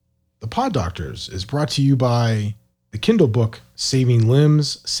Pod Doctors is brought to you by the Kindle book, Saving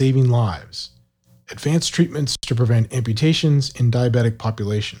Limbs, Saving Lives: Advanced Treatments to Prevent Amputations in Diabetic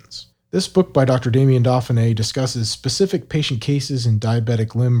Populations. This book by Dr. Damien Dauphiné discusses specific patient cases in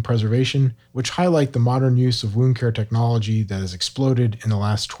diabetic limb preservation, which highlight the modern use of wound care technology that has exploded in the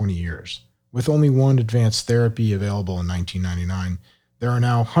last 20 years. With only one advanced therapy available in 1999, there are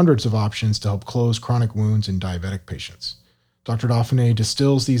now hundreds of options to help close chronic wounds in diabetic patients. Dr. Dauphiné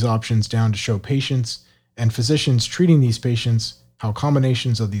distills these options down to show patients and physicians treating these patients how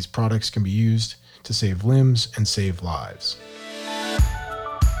combinations of these products can be used to save limbs and save lives.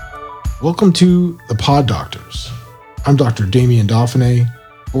 Welcome to the Pod Doctors. I'm Dr. Damien Dauphiné,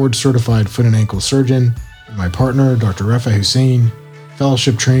 board-certified foot and ankle surgeon, and my partner, Dr. Rafa Hussein,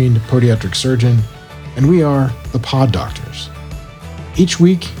 fellowship-trained podiatric surgeon, and we are the Pod Doctors. Each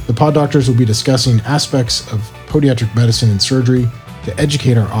week, the Pod Doctors will be discussing aspects of podiatric medicine and surgery to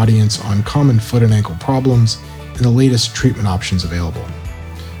educate our audience on common foot and ankle problems and the latest treatment options available.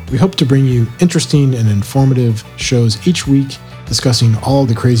 We hope to bring you interesting and informative shows each week discussing all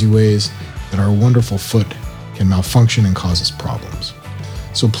the crazy ways that our wonderful foot can malfunction and cause us problems.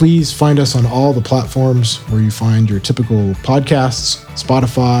 So please find us on all the platforms where you find your typical podcasts: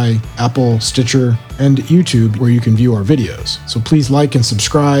 Spotify, Apple, Stitcher, and YouTube, where you can view our videos. So please like and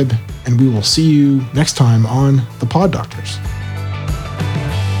subscribe, and we will see you next time on the Pod Doctors.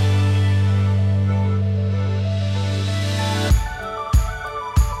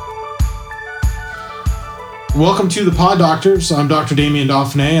 Welcome to the Pod Doctors. I'm Dr. Damien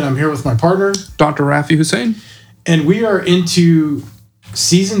Dauphiné, and I'm here with my partner, Dr. Rafi Hussein. And we are into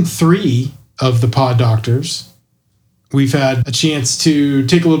Season 3 of the Pod Doctors. We've had a chance to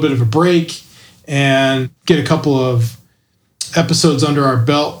take a little bit of a break and get a couple of episodes under our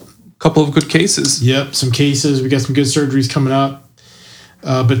belt. Couple of good cases. Yep, some cases. We got some good surgeries coming up.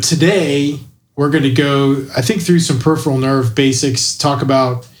 But today, we're going to go, I think, through some peripheral nerve basics, talk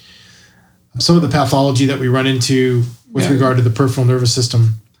about some of the pathology that we run into with regard to the peripheral nervous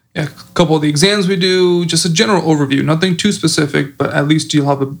system. Yeah, a couple of the exams we do, just a general overview, nothing too specific, but at least you'll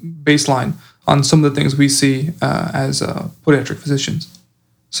have a baseline on some of the things we see as podiatric physicians.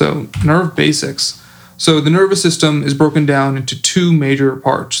 So nerve basics. So the nervous system is broken down into two major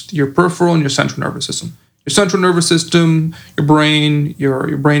parts: your peripheral and your central nervous system. Your central nervous system, your brain,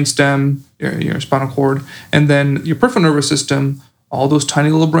 your brain stem, your spinal cord, and then your peripheral nervous system, all those tiny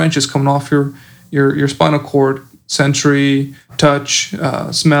little branches coming off your spinal cord: sensory, touch,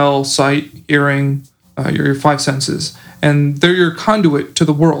 smell, sight, hearing, your five senses. And they're your conduit to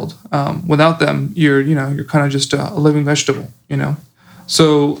the world. Without them, you're kind of just a living vegetable,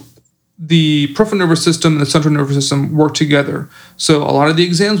 So the peripheral nervous system and the central nervous system work together. So a lot of the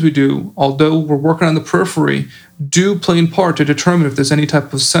exams we do, although we're working on the periphery, do play in part to determine if there's any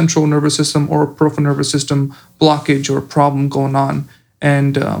type of central nervous system or peripheral nervous system blockage or problem going on.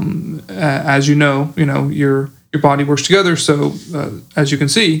 And as you know, your body works together. So as you can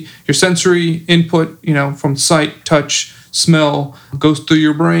see, your sensory input, from sight, touch, smell, goes through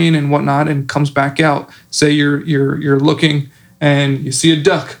your brain and whatnot and comes back out. Say you're looking and you see a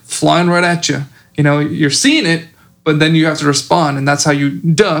duck flying right at you. You're seeing it, but then you have to respond, and that's how you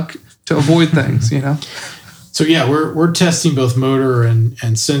duck to avoid things. So yeah, we're testing both motor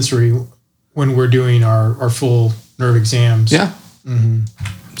and sensory when we're doing our full nerve exams. Yeah. Mm-hmm.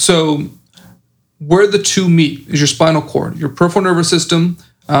 So where the two meet is your spinal cord. Your peripheral nervous system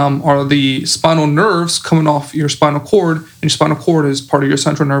are the spinal nerves coming off your spinal cord, and your spinal cord is part of your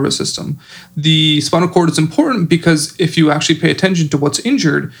central nervous system. The spinal cord is important because if you actually pay attention to what's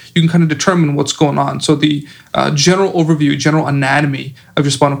injured, you can kind of determine what's going on. So the general overview, general anatomy of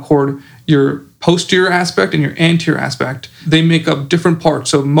your spinal cord, your posterior aspect and your anterior aspect, they make up different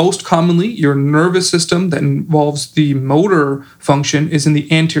parts. So most commonly, your nervous system that involves the motor function is in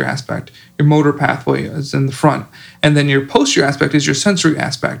the anterior aspect. Your motor pathway is in the front. And then your posterior aspect is your sensory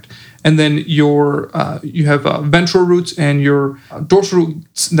aspect. And then you have ventral roots and your dorsal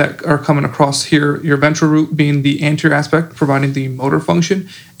roots that are coming across here. Your ventral root being the anterior aspect, providing the motor function.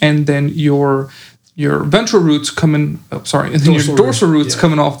 And then your ventral roots coming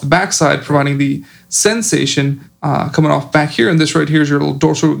coming off the backside, providing the sensation coming off back here. And this right here is your little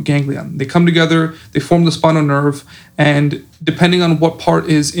dorsal root ganglion. They come together, they form the spinal nerve, and depending on what part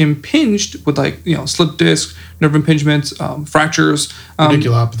is impinged with slip disc, nerve impingements, fractures,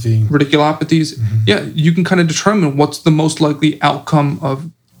 radiculopathies, mm-hmm. You can kind of determine what's the most likely outcome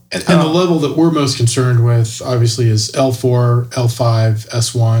of. And the level that we're most concerned with, obviously, is L4, L5,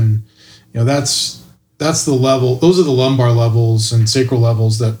 S1. That's the level. Those are the lumbar levels and sacral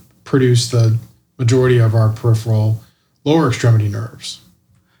levels that produce the majority of our peripheral lower extremity nerves.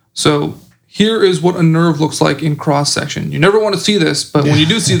 So here is what a nerve looks like in cross section. You never want to see this, but when you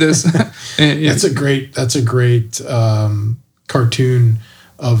do see this, that's a great cartoon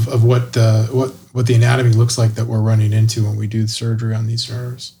of what the anatomy looks like that we're running into when we do surgery on these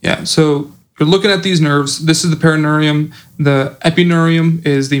nerves. Yeah. So you're looking at these nerves. This is the perineurium. The epineurium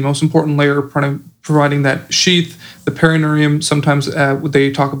is the most important layer providing that sheath. The perineurium, sometimes what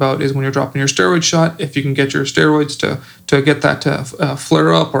they talk about is when you're dropping your steroid shot, if you can get your steroids to get that to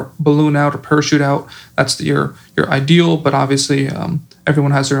flare up or balloon out or parachute out, that's your ideal. But obviously,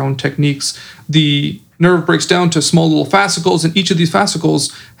 everyone has their own techniques. The nerve breaks down to small little fascicles, and each of these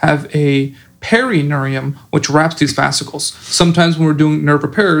fascicles have a perineurium, which wraps these fascicles. Sometimes when we're doing nerve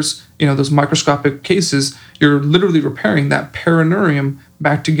repairs, those microscopic cases, you're literally repairing that perineurium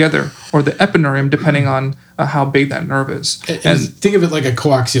back together, or the epineurium, depending on how big that nerve is. And think of it like a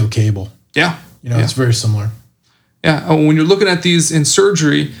coaxial cable. Yeah. It's very similar. Yeah. When you're looking at these in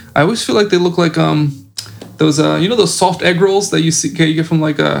surgery, I always feel like they look like those those soft egg rolls that you get from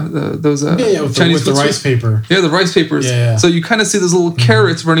like those Chinese with the rice paper. Yeah, the rice papers. Yeah. So you kind of see those little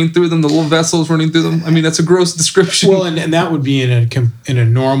carrots running through them, the little vessels running through them. I mean, that's a gross description. Well, and that would be in a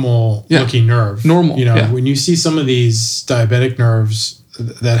normal looking nerve. Normal. When you see some of these diabetic nerves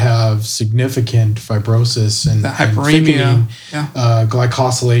that have significant fibrosis and hyperemia,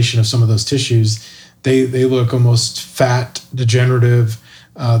 glycosylation of some of those tissues, they look almost fat, degenerative.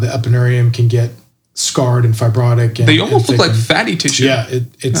 The epineurium can get scarred and fibrotic, and they almost look like fatty tissue. Yeah,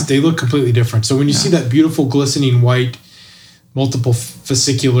 they look completely different. So when you see that beautiful glistening white multiple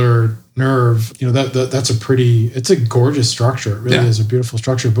fascicular nerve, it's a gorgeous structure. It really is a beautiful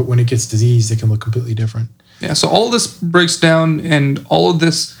structure. But when it gets diseased, it can look completely different. Yeah. So all of this breaks down, and all of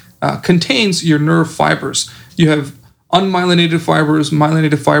this contains your nerve fibers. You have unmyelinated fibers,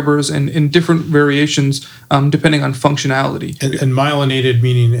 myelinated fibers, and in different variations depending on functionality. And myelinated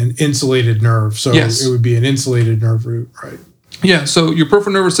meaning an insulated nerve. So it would be an insulated nerve root, right? Yeah, so your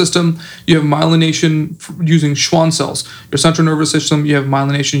peripheral nervous system, you have myelination using Schwann cells. Your central nervous system, you have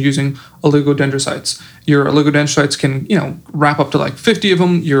myelination using oligodendrocytes. Your oligodendrocytes can, wrap up to like 50 of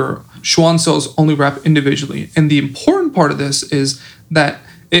them. Your Schwann cells only wrap individually. And the important part of this is that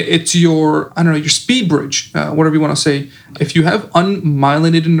it's your speed bridge, whatever you want to say. If you have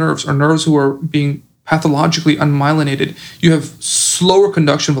unmyelinated nerves, or nerves who are being pathologically unmyelinated, you have slower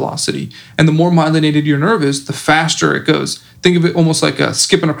conduction velocity. And the more myelinated your nerve is, the faster it goes. Think of it almost like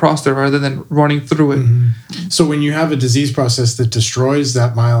skipping across there rather than running through it. Mm-hmm. So when you have a disease process that destroys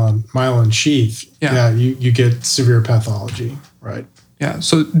that myelin sheath, you get severe pathology, right? Yeah,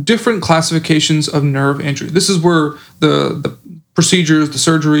 so different classifications of nerve injury. This is where the procedures, the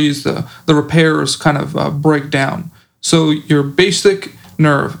surgeries, the repairs kind of break down. So your basic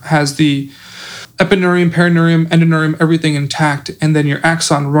nerve has the epineurium, perineurium, endoneurium, everything intact, and then your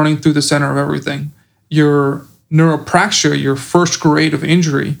axon running through the center of everything. Your neuropraxia, your first grade of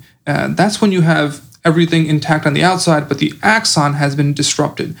injury, that's when you have everything intact on the outside, but the axon has been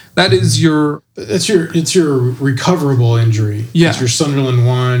disrupted. That is it's your recoverable injury. Yeah. It's your Sunderland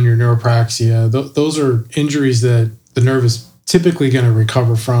 1, your neuropraxia. Those are injuries that the nerve is typically going to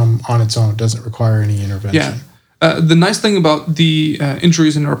recover from on its own. It doesn't require any intervention. Yeah. The nice thing about the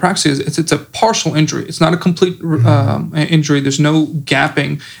injuries in neuropraxia is it's a partial injury. It's not a complete injury. There's no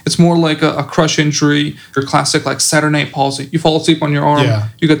gapping. It's more like a crush injury, your classic like Saturday night palsy. You fall asleep on your arm,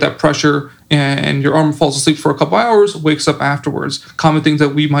 you get that pressure, and your arm falls asleep for a couple hours, wakes up afterwards. Common things that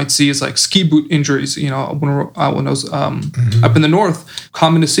we might see is like ski boot injuries. When I was up in the north,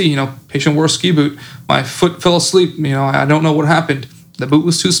 common to see. Patient wore a ski boot. My foot fell asleep. I don't know what happened. The boot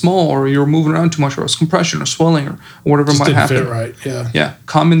was too small, or you were moving around too much, or it was compression or swelling, or whatever might happen. Fit right. Yeah. Yeah.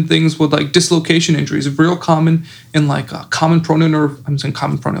 Common things with like dislocation injuries, real common in like common prono nerve. I'm saying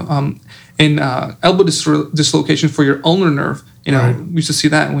common prono. In elbow dislocation for your ulnar nerve. We used to see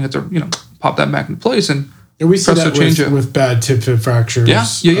that, and we had to pop that back into place, and we see that with bad tib fib fractures.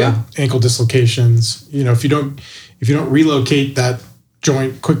 Ankle dislocations. If you don't relocate that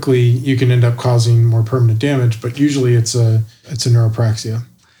joint quickly, you can end up causing more permanent damage, but usually it's a neuropraxia.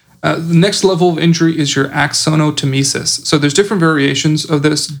 The next level of injury is your axonotomesis. So there's different variations of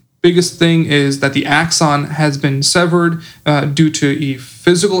this. Biggest thing is that the axon has been severed due to a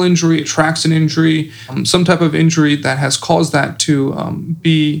physical injury, a traction injury, some type of injury that has caused that to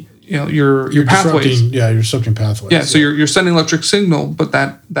be your pathways. You're disrupting pathways. Yeah, so you're sending electric signal, but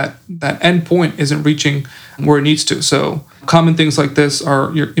that end point isn't reaching where it needs to. So common things like this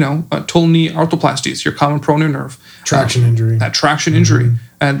are your total knee arthroplasties, your common prono nerve, traction injury. That traction injury.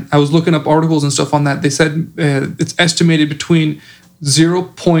 And I was looking up articles and stuff on that. They said it's estimated between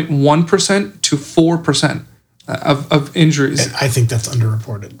 0.1% to 4% of injuries. And I think that's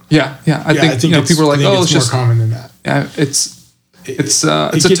underreported. Yeah. I think people are like, oh, it's just more common than that. Yeah, it's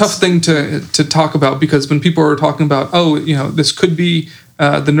a tough thing to talk about, because when people are talking about, oh, this could be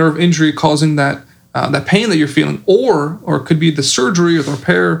the nerve injury causing that pain that you're feeling, or it could be the surgery or the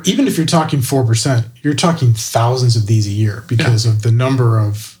repair. Even if you're talking 4%, you're talking thousands of these a year because of the number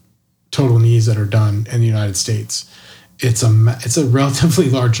of total knees that are done in the United States. It's a relatively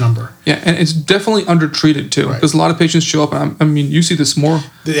large number. Yeah, and it's definitely undertreated too, because a lot of patients show up, and I mean, you see this more.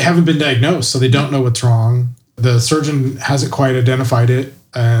 They haven't been diagnosed, so they don't know what's wrong. The surgeon hasn't quite identified it,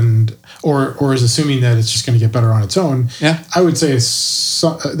 or is assuming that it's just going to get better on its own. Yeah, I would say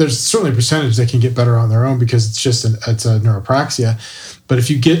there's certainly a percentage that can get better on their own because it's a neuropraxia. But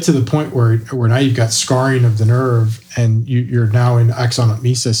if you get to the point where now you've got scarring of the nerve and you're now in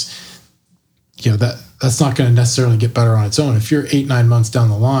axonotmesis, that's not going to necessarily get better on its own. If you're 8-9 months down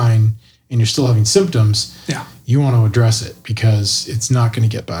the line and you're still having symptoms, you want to address it because it's not going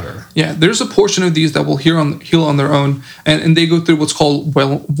to get better. Yeah, there's a portion of these that will heal on their own, and they go through what's called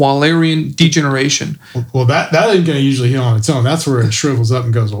Wallerian degeneration. Well, that isn't going to usually heal on its own. That's where it shrivels up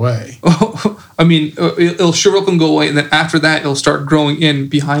and goes away. I mean, it'll shrivel up and go away, and then after that, it'll start growing in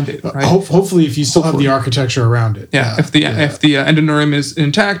behind it. Right? Hopefully, if you still have the architecture around it. Yeah, if the endoneurium is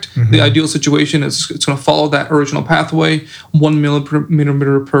intact, the ideal situation is it's going to follow that original pathway. 1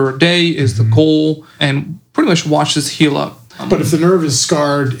 millimeter per day is the goal, and pretty much watch this heal up. But if the nerve is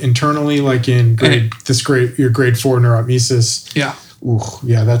scarred internally, like in your grade 4 neurotmesis,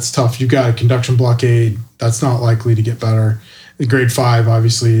 that's tough. You've got a conduction blockade. That's not likely to get better. In grade 5,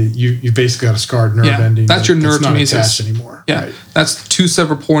 obviously, you basically got a scarred nerve ending. That's your nerve not meniscus attached anymore. Yeah, right? That's 2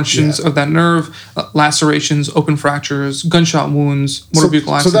 severed portions of that nerve, lacerations, open fractures, gunshot wounds, motor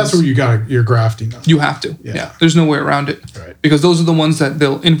vehicle accidents. So that's where you're grafting them. You have to. Yeah. There's no way around it. Right. Because those are the ones that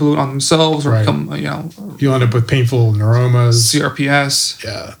they'll involute on themselves or become, You'll end up with painful neuromas. CRPS.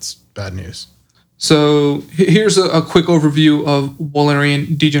 Yeah, it's bad news. So here's a quick overview of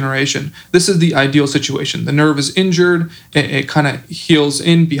Wallerian degeneration. This is the ideal situation. The nerve is injured. It kind of heals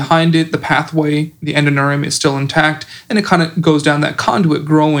in behind it. The pathway, the endoneurium is still intact, and it kind of goes down that conduit,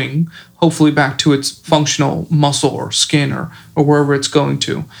 growing hopefully back to its functional muscle or skin or wherever it's going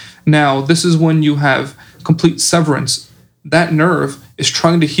to. Now, this is when you have complete severance. That nerve is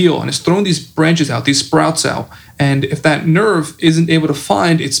trying to heal and it's throwing these branches out, these sprouts out. And if that nerve isn't able to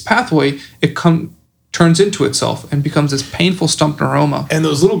find its pathway, it turns into itself and becomes this painful stump neuroma. And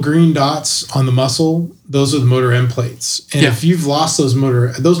those little green dots on the muscle, those are the motor end plates. And if you've lost those motor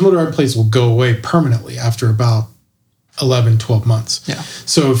end plates will go away permanently after about 11, 12 months. Yeah.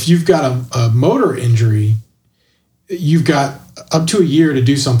 So if you've got a motor injury, you've got up to a year to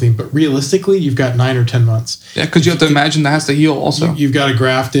do something, but realistically, you've got 9 or 10 months. Yeah, because you have to imagine that has to heal also. You've got to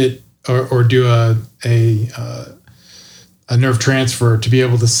graft it or do a nerve transfer to be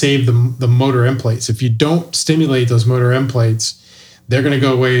able to save the motor end plates. If you don't stimulate those motor end plates, they're going to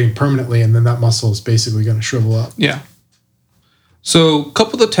go away permanently, and then that muscle is basically going to shrivel up. Yeah. So a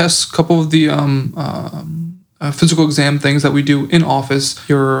couple of the tests, couple of the physical exam things that we do in office,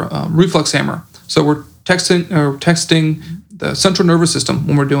 your reflex hammer. So we're texting the central nervous system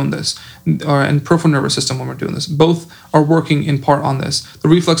when we're doing this, and peripheral nervous system when we're doing this. Both are working in part on this. The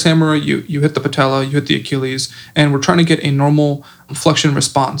reflex hammer, you hit the patella, you hit the Achilles, and we're trying to get a normal flexion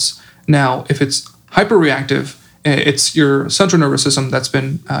response. Now, if it's hyperreactive, it's your central nervous system that's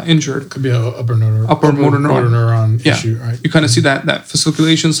been injured. Could be an upper motor neuron issue, right? You kind of see that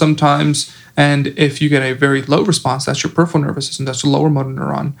fasciculation sometimes, and if you get a very low response, that's your peripheral nervous system, that's your lower motor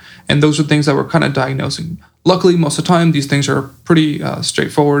neuron, and those are things that we're kind of diagnosing. Luckily, most of the time, these things are pretty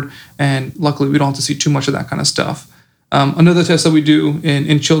straightforward, and luckily, we don't have to see too much of that kind of stuff. Another test that we do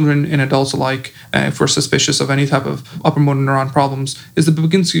in children and adults alike, if we're suspicious of any type of upper motor neuron problems, is the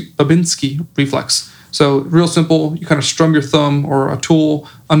Babinski reflex. So real simple, you kind of strum your thumb or a tool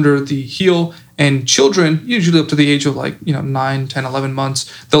under the heel, and children, usually up to the age of 9, 10, 11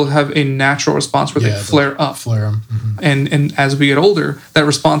 months, they'll have a natural response where they flare up. Mm-hmm. And as we get older, that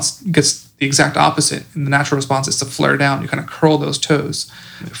response gets the exact opposite. And the natural response is to flare down. You kind of curl those toes.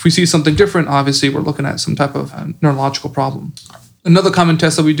 If we see something different, obviously we're looking at some type of neurological problem. Another common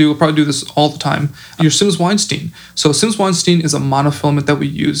test that we do, we'll probably do this all the time, your Sims-Weinstein. So Sims-Weinstein is a monofilament that we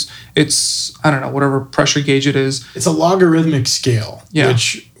use. It's, whatever pressure gauge it is. It's a logarithmic scale,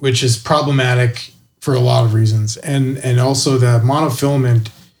 which is problematic for a lot of reasons. And also the monofilament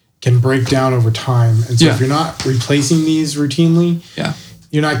can break down over time. And so if you're not replacing these routinely,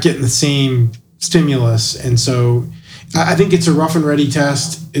 you're not getting the same stimulus. And so I think it's a rough and ready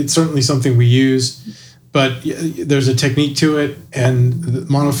test. It's certainly something we use. but there's a technique to it, and the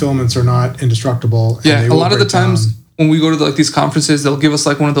monofilaments are not indestructible. Yeah, a lot of the times when we go to like these conferences, they'll give us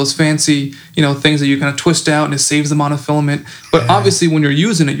like one of those fancy, things that you kind of twist out and it saves the monofilament. But obviously, when you're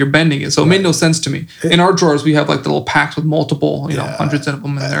using it, you're bending it, so it made no sense to me. In our drawers, we have like the little packs with multiple, hundreds of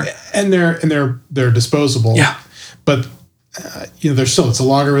them in there, and they're disposable. Yeah, but there's still, it's a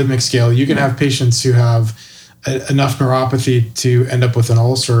logarithmic scale. You can have patients who have enough neuropathy to end up with an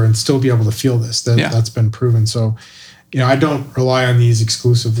ulcer and still be able to feel this. That's been proven. So, I don't rely on these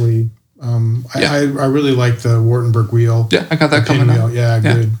exclusively. I really like the Wartenberg wheel. Yeah, I got that coming up. Yeah,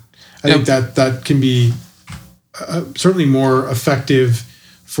 good. I think that can be certainly more effective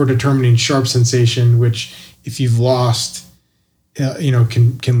for determining sharp sensation, which if you've lost,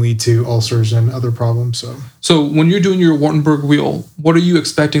 can lead to ulcers and other problems. So when you're doing your Wartenberg wheel, what are you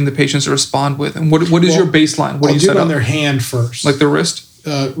expecting the patients to respond with, and what is your baseline? What do you set up? I'll do it on their hand first, like their wrist.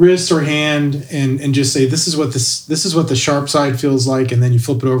 Wrist or hand, and just say this is what the sharp side feels like, and then you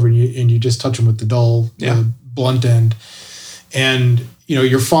flip it over and you just touch them with the dull, the blunt end, and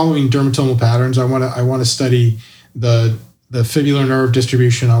you're following dermatomal patterns. I want to study the fibular nerve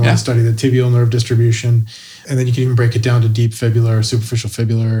distribution. I want to study the tibial nerve distribution, and then you can even break it down to deep fibular, superficial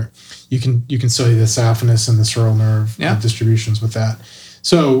fibular. You can study the saphenous and the sural nerve distributions with that.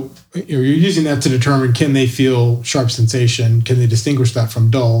 So you're using that to determine, can they feel sharp sensation? Can they distinguish that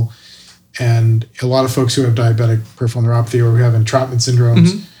from dull? And a lot of folks who have diabetic peripheral neuropathy or who have entrapment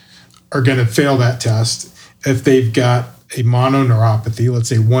syndromes are going to fail that test. If they've got a mononeuropathy, let's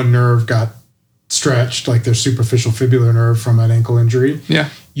say one nerve got stretched, like their superficial fibular nerve from an ankle injury,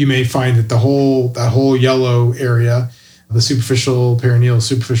 you may find that that whole yellow area, the superficial perineal,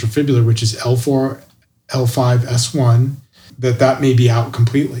 superficial fibular, which is L4, L5, S1, that may be out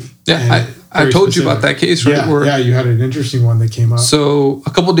completely. Yeah, I told you about that case, right? Yeah, you had an interesting one that came up. So a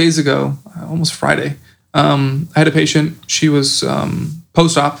couple of days ago, almost Friday, I had a patient. She was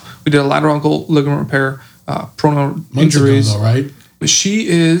post-op. We did a lateral ankle ligament repair, prono injuries. Ago, though, right? She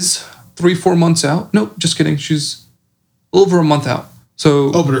is 3-4 months out. Nope, just kidding. She's over a month out.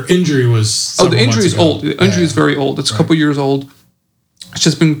 So, but her injury was. The injury is old. The injury is very old. It's a couple years old. It's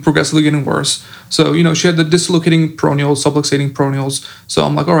just been progressively getting worse. So, she had the dislocating peroneals, subluxating peroneals. So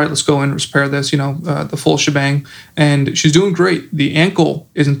I'm like, all right, let's go and repair this, the full shebang. And she's doing great. The ankle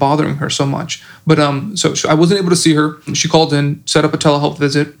isn't bothering her so much. But so I wasn't able to see her. She called in, set up a telehealth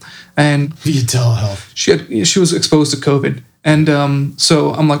visit. And telehealth. She was exposed to COVID. And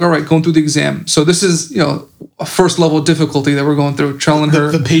so I'm like, all right, going through the exam. So this is, a first level of difficulty that we're going through, telling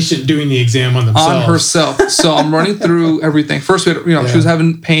her. The patient doing the exam on themselves. On herself. So I'm running through everything. First, we had, she was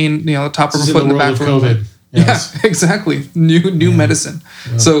having pain, the top of her foot in the back of her COVID. Yes. Yeah, exactly. New medicine.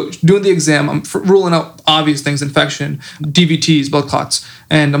 Yeah. So doing the exam, I'm ruling out obvious things, infection, DVTs, blood clots.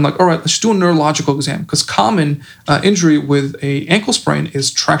 And I'm like, all right, let's do a neurological exam. Because common injury with a ankle sprain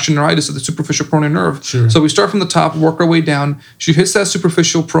is traction neuritis of the superficial peroneal nerve. Sure. So we start from the top, work our way down. She hits that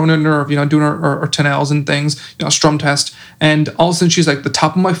superficial peroneal nerve, doing our tenels and things, strum test. And all of a sudden she's like, the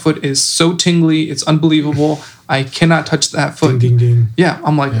top of my foot is so tingly. It's unbelievable. I cannot touch that foot. Ding, ding, ding. Yeah.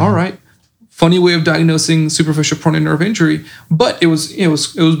 I'm like, all right. Funny way of diagnosing superficial peroneal nerve injury, but it was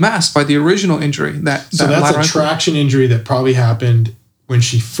masked by the original injury. So that's a traction injury that probably happened when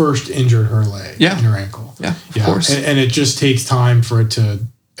she first injured her leg and her ankle. Yeah, of course. And it just takes time for it to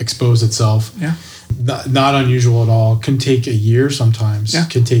expose itself. Yeah. Not unusual at all. Can take a year sometimes. Yeah.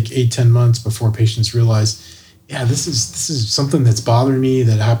 Can take 8-10 months before patients realize, this is something that's bothering me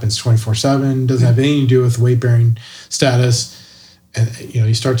that happens 24/7. Doesn't have anything to do with weight bearing status. And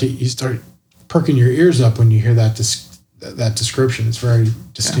you start perking your ears up when you hear that description. It's very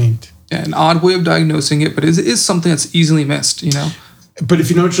distinct. Yeah, an odd way of diagnosing it, but it is something that's easily missed, But if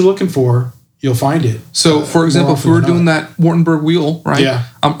you know what you're looking for, you'll find it. So, for example, if we were doing that Wartenberg wheel, right? Yeah.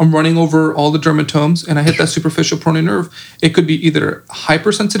 I'm running over all the dermatomes and I hit that superficial peroneal nerve. It could be either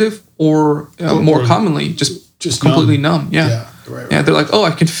hypersensitive or more commonly just completely numb. Yeah. Right. They're like, oh,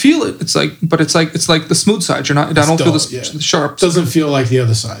 I can feel it. It's like the smooth side. I don't feel the sharp. Doesn't feel like the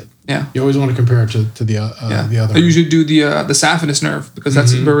other side. Yeah. You always want to compare it to the other. I usually do the saphenous nerve because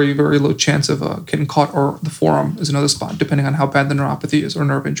that's a very, very low chance of getting caught, or the forearm is another spot, depending on how bad the neuropathy is or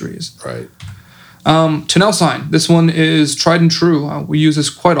nerve injury is. Right. Tenel sign. This one is tried and true. We use this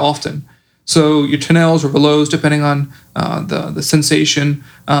quite often. So your tenels or velours, depending on the sensation,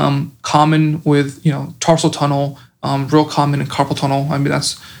 common with tarsal tunnel, real common in carpal tunnel. I mean,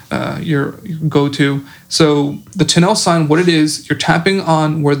 that's your go-to. So the Tenel sign, what it is, you're tapping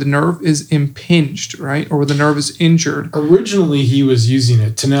on where the nerve is impinged, right? Or where the nerve is injured. Originally, he was using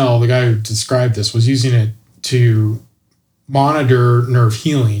it. Tenel, the guy who described this, was using it to monitor nerve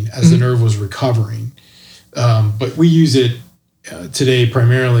healing as the nerve was recovering. But we use it today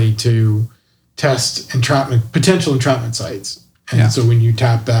primarily to test potential entrapment sites. And so when you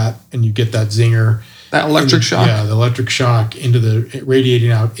tap that and you get that zinger, that electric shock. Yeah, the electric shock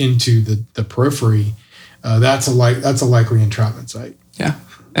radiating out into the periphery, that's a likely entrapment site. Yeah.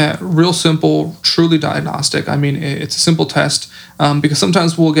 Real simple, truly diagnostic. I mean, it's a simple test because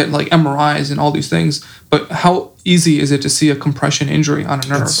sometimes we'll get like MRIs and all these things, but how easy is it to see a compression injury on a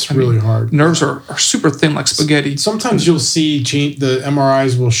nerve? It's really hard. Nerves are super thin like spaghetti. Sometimes you'll see the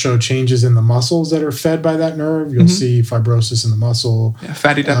MRIs will show changes in the muscles that are fed by that nerve. You'll see fibrosis in the muscle. Yeah,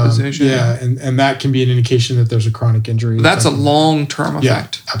 fatty deposition. And that can be an indication that there's a chronic injury. That's a long-term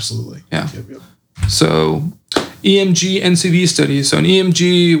effect. Yeah, absolutely. Yeah. Yep. So EMG NCV studies. So in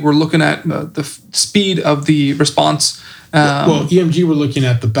EMG, we're looking at the speed of the response. EMG, we're looking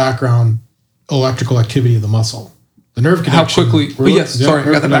at the background electrical activity of the muscle. The nerve conduction. How quickly? I got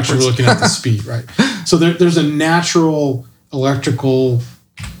that backwards. We're looking at the speed, right? So there's a natural electrical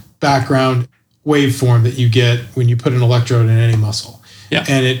background waveform that you get when you put an electrode in any muscle. Yeah.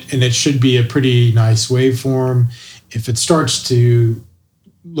 And it should be a pretty nice waveform. If it starts to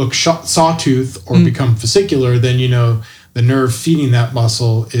look sawtooth or become fascicular, then you know the nerve feeding that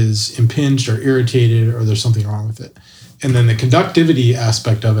muscle is impinged or irritated, or there's something wrong with it. And then the conductivity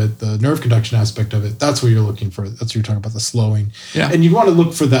aspect of it, the nerve conduction aspect of it, that's what you're looking for. That's what you're talking about, the slowing. Yeah. And you want to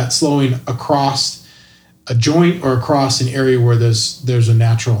look for that slowing across a joint or across an area where there's a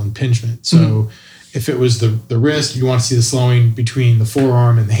natural impingement. So if it was the wrist, you want to see the slowing between the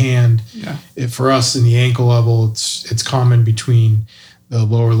forearm and the hand. Yeah. If for us in the ankle level, it's common between the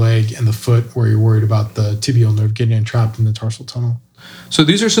lower leg and the foot, where you're worried about the tibial nerve getting entrapped in the tarsal tunnel. So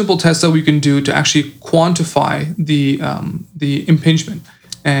these are simple tests that we can do to actually quantify the impingement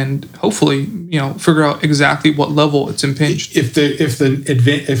and hopefully figure out exactly what level it's impinged. If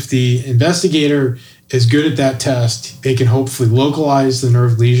the investigator is good at that test, they can hopefully localize the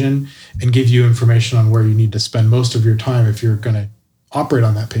nerve lesion and give you information on where you need to spend most of your time if you're going to operate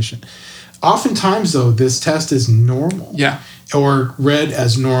on that patient. Oftentimes, though, this test is normal. Yeah. Or read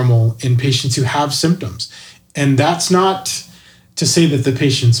as normal in patients who have symptoms. And that's not to say that the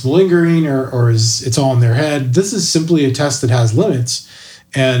patient's malingering or it's all in their head. This is simply a test that has limits.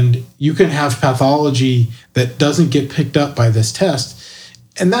 And you can have pathology that doesn't get picked up by this test.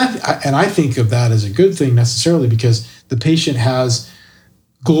 And I think of that as a good thing necessarily, because the patient has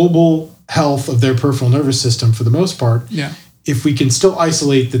global health of their peripheral nervous system for the most part. Yeah. If we can still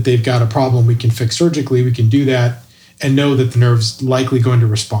isolate that they've got a problem we can fix surgically, we can do that and know that the nerve's likely going to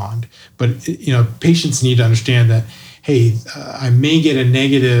respond. But patients need to understand that, hey, I may get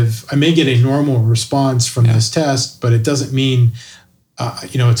a normal response from this test, but it doesn't mean,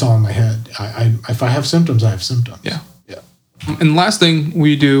 it's all in my head. If I have symptoms, I have symptoms. Yeah. And the last thing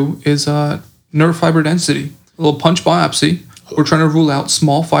we do is nerve fiber density, a little punch biopsy. We're trying to rule out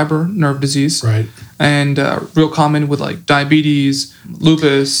small fiber nerve disease. Right. And real common with like diabetes,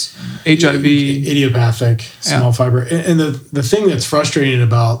 lupus, HIV. Idiopathic, small fiber. And the thing that's frustrating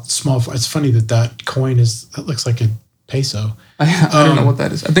about it's funny that coin that looks like a peso. I don't know what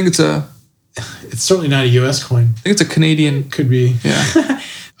that is. I think it's certainly not a US coin. I think it's a Canadian. Could be. Yeah.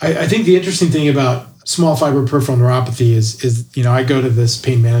 I think the interesting thing about small fiber peripheral neuropathy is I go to this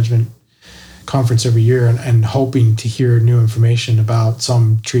pain management conference every year and hoping to hear new information about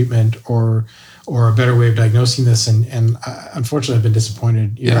some treatment or a better way of diagnosing this. And unfortunately, I've been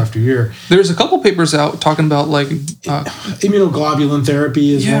disappointed year after year. There's a couple papers out talking about like immunoglobulin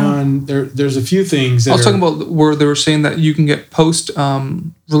therapy is one. There's a few things that I was talking about where they were saying that you can get post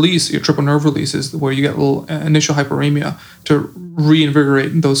release, your triple nerve releases, where you get a little initial hyperemia to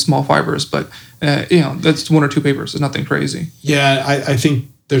reinvigorate those small fibers. But that's one or two papers. It's nothing crazy. Yeah, I think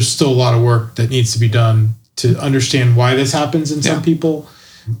there's still a lot of work that needs to be done to understand why this happens in some people,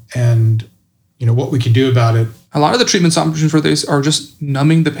 and what we can do about it. A lot of the treatment options for this are just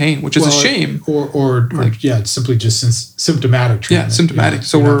numbing the pain, which is a shame. Or it's simply just symptomatic treatment. Yeah, symptomatic.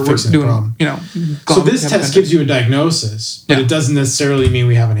 So we're doing, So this test gives you a diagnosis, but it doesn't necessarily mean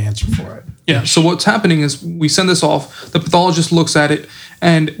we have an answer for it. Yeah. So what's happening is we send this off, the pathologist looks at it,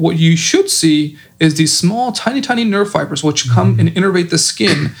 and what you should see is these small, tiny, tiny nerve fibers which come and innervate the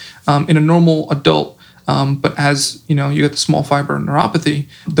skin in a normal adult. But as you get the small fiber neuropathy,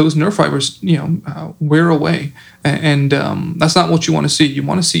 those nerve fibers wear away, and that's not what you want to see. You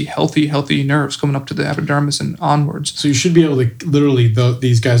want to see healthy nerves coming up to the epidermis and onwards. So you should be able to literally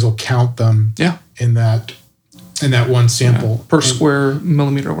these guys will count them. Yeah. In that one sample per square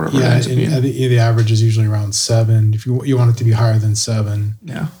millimeter or whatever. Yeah, the average is usually around 7. If you want it to be higher than 7.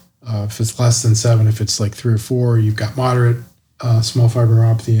 Yeah. If it's less than 7, if it's like 3 or 4, you've got moderate small fiber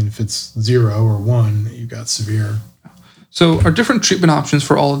neuropathy, and if it's 0 or 1, you've got severe. So our different treatment options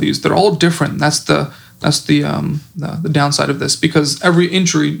for all of these, they're all different. That's the downside of this, because every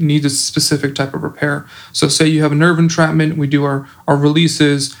injury needs a specific type of repair. So say you have a nerve entrapment, we do our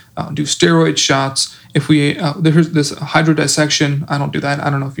releases, do steroid shots. If we there's this hydrodissection, I don't do that. I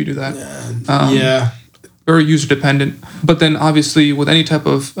don't know if you do that. Yeah. Very user dependent. But then obviously with any type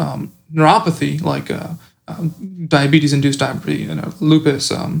of neuropathy, like diabetes-induced diabetes,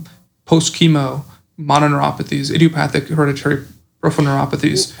 lupus, post-chemo, mononeuropathies, idiopathic hereditary peripheral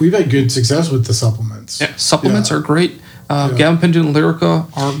neuropathies. We've had good success with the supplements. Yeah, supplements are great. Gabapentin and Lyrica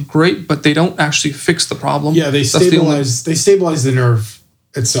are great, but they don't actually fix the problem. Yeah, they stabilize the nerve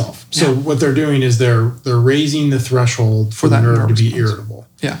itself. So what they're doing is they're raising the threshold for the nerve to be irritable.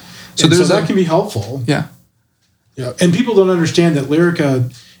 Yeah. So that can be helpful. Yeah. Yeah. And people don't understand that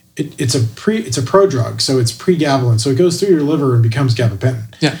Lyrica, it's a prodrug, so it's pregabalin. So it goes through your liver and becomes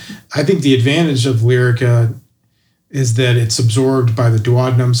gabapentin. Yeah. I think the advantage of Lyrica is that it's absorbed by the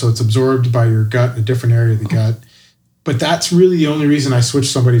duodenum, so it's absorbed by your gut, a different area of the gut. But that's really the only reason I switched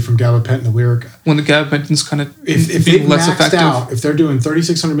somebody from gabapentin to Lyrica. When the gabapentin's kind of if they've less maxed effective. out, if they're doing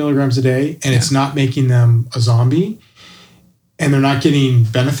 3,600 milligrams a day and it's not making them a zombie, and they're not getting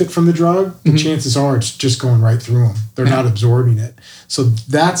benefit from the drug, the chances are it's just going right through them. They're not absorbing it. So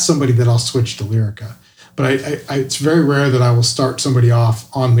that's somebody that I'll switch to Lyrica. But it's very rare that I will start somebody off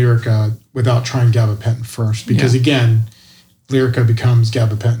on Lyrica without trying gabapentin first, because again, Lyrica becomes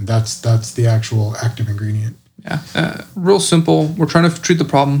gabapentin. That's the actual active ingredient. Yeah, real simple. We're trying to treat the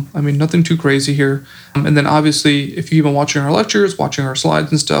problem. I mean, nothing too crazy here. And then obviously, if you've been watching our lectures, watching our slides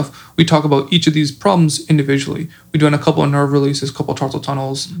and stuff, we talk about each of these problems individually. We do a couple of nerve releases, a couple of tarsal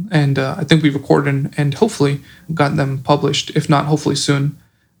tunnels, and I think we've recorded and hopefully gotten them published, if not hopefully soon.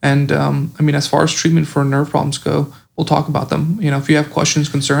 And I mean, as far as treatment for nerve problems go, we'll talk about them. If you have questions,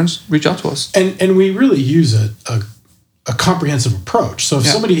 concerns, reach out to us. And we really use a comprehensive approach. So if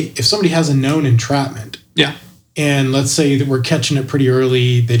somebody has a known entrapment, and let's say that we're catching it pretty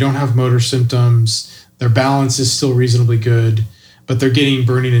early, they don't have motor symptoms, their balance is still reasonably good, but they're getting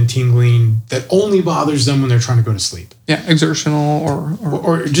burning and tingling that only bothers them when they're trying to go to sleep. Yeah, exertional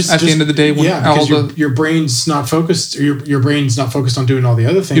or just at the end of the day when because your brain's not focused, or your brain's not focused on doing all the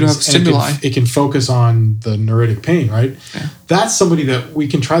other things. You don't have stimuli. It can focus on the neuritic pain, right? Yeah. That's somebody that we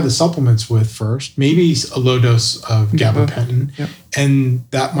can try the supplements with first, maybe a low dose of gabapentin, and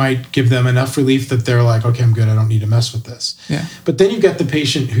that might give them enough relief that they're like, okay, I'm good, I don't need to mess with this. Yeah. But then you've got the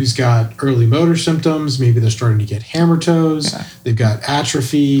patient who's got early motor symptoms, maybe they're starting to get hammer toes, they've got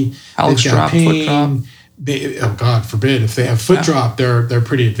atrophy, they've got pain. Foot drop. Oh God forbid, if they have foot drop, they're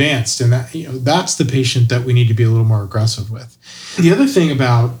pretty advanced, and that's the patient that we need to be a little more aggressive with. The other thing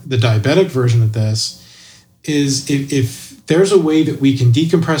about the diabetic version of this is if there's a way that we can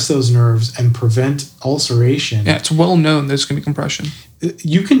decompress those nerves and prevent ulceration. Yeah, it's well known there's going to be compression.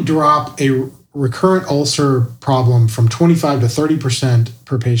 You can drop a recurrent ulcer problem from 25 to 30%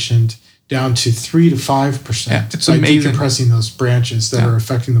 per patient down to 3 to 5%. Yeah, it's by amazing. Decompressing those branches that are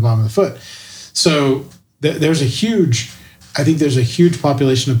affecting the bottom of the foot. So there's a huge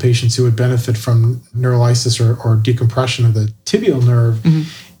population of patients who would benefit from neurolysis or decompression of the tibial nerve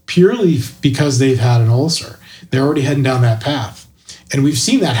purely because they've had an ulcer. They're already heading down that path. And we've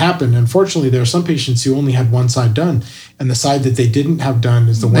seen that happen. Unfortunately, there are some patients who only had one side done, and the side that they didn't have done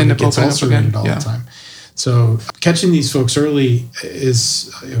is the one that gets ulcerated all the time. So catching these folks early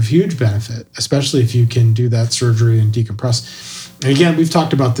is of huge benefit, especially if you can do that surgery and decompress. And again, we've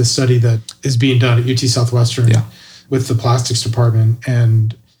talked about this study that is being done at UT Southwestern with the plastics department,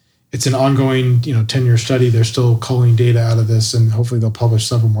 and it's an ongoing, 10-year study. They're still culling data out of this, and hopefully they'll publish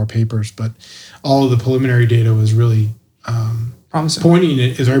several more papers. But all of the preliminary data was really promising.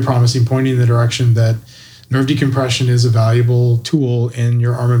 Very promising, pointing in the direction that nerve decompression is a valuable tool in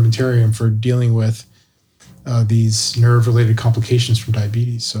your armamentarium for dealing with these nerve-related complications from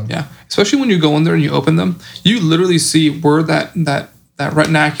diabetes. So especially when you go in there and you open them, you literally see where that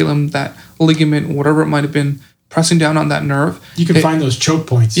retinaculum, that ligament, whatever it might have been, pressing down on that nerve. You can find those choke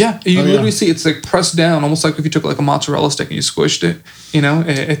points. Yeah, you literally see it's like pressed down, almost like if you took like a mozzarella stick and you squished it.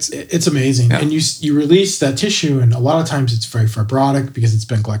 It's amazing. And you release that tissue, and a lot of times it's very fibrotic because it's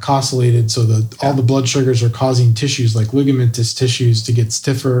been glycosylated. So all the blood sugars are causing tissues like ligamentous tissues to get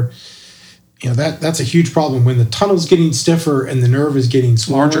stiffer. That's a huge problem when the tunnel's getting stiffer and the nerve is getting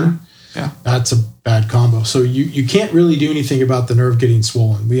larger. Yeah, that's a bad combo. So you can't really do anything about the nerve getting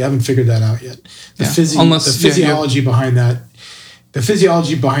swollen. We haven't figured that out yet. The physiology behind that the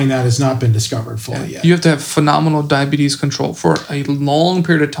physiology behind that has not been discovered fully yet. You have to have phenomenal diabetes control for a long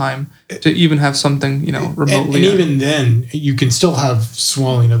period of time to even have something, remotely. And even then, you can still have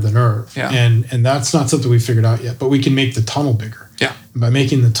swelling of the nerve. Yeah. And that's not something we figured out yet, but we can make the tunnel bigger. Yeah. And by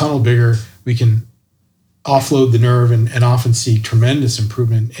making the tunnel bigger, we can offload the nerve and often see tremendous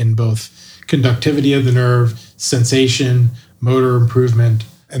improvement in both conductivity of the nerve, sensation, motor improvement,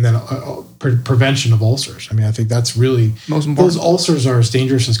 and then prevention of ulcers. I mean, I think that's really most important. Those ulcers are as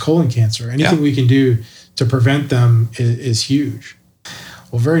dangerous as colon cancer. Anything we can do to prevent them is huge.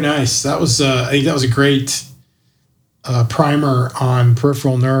 Well, very nice. That was I think that was a great primer on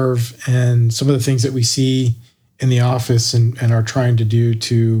peripheral nerve and some of the things that we see in the office and are trying to do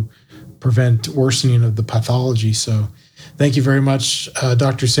to prevent worsening of the pathology. So thank you very much,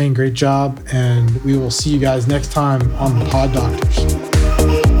 Dr. Sain. Great job. And we will see you guys next time on the Pod Doctors.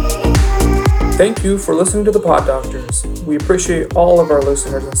 Thank you for listening to the Pod Doctors. We appreciate all of our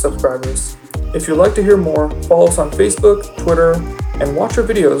listeners and subscribers. If you'd like to hear more, follow us on Facebook, Twitter, and watch our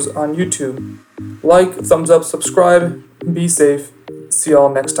videos on YouTube. Like, thumbs up, subscribe, be safe. See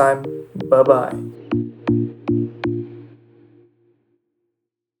y'all next time. Bye-bye.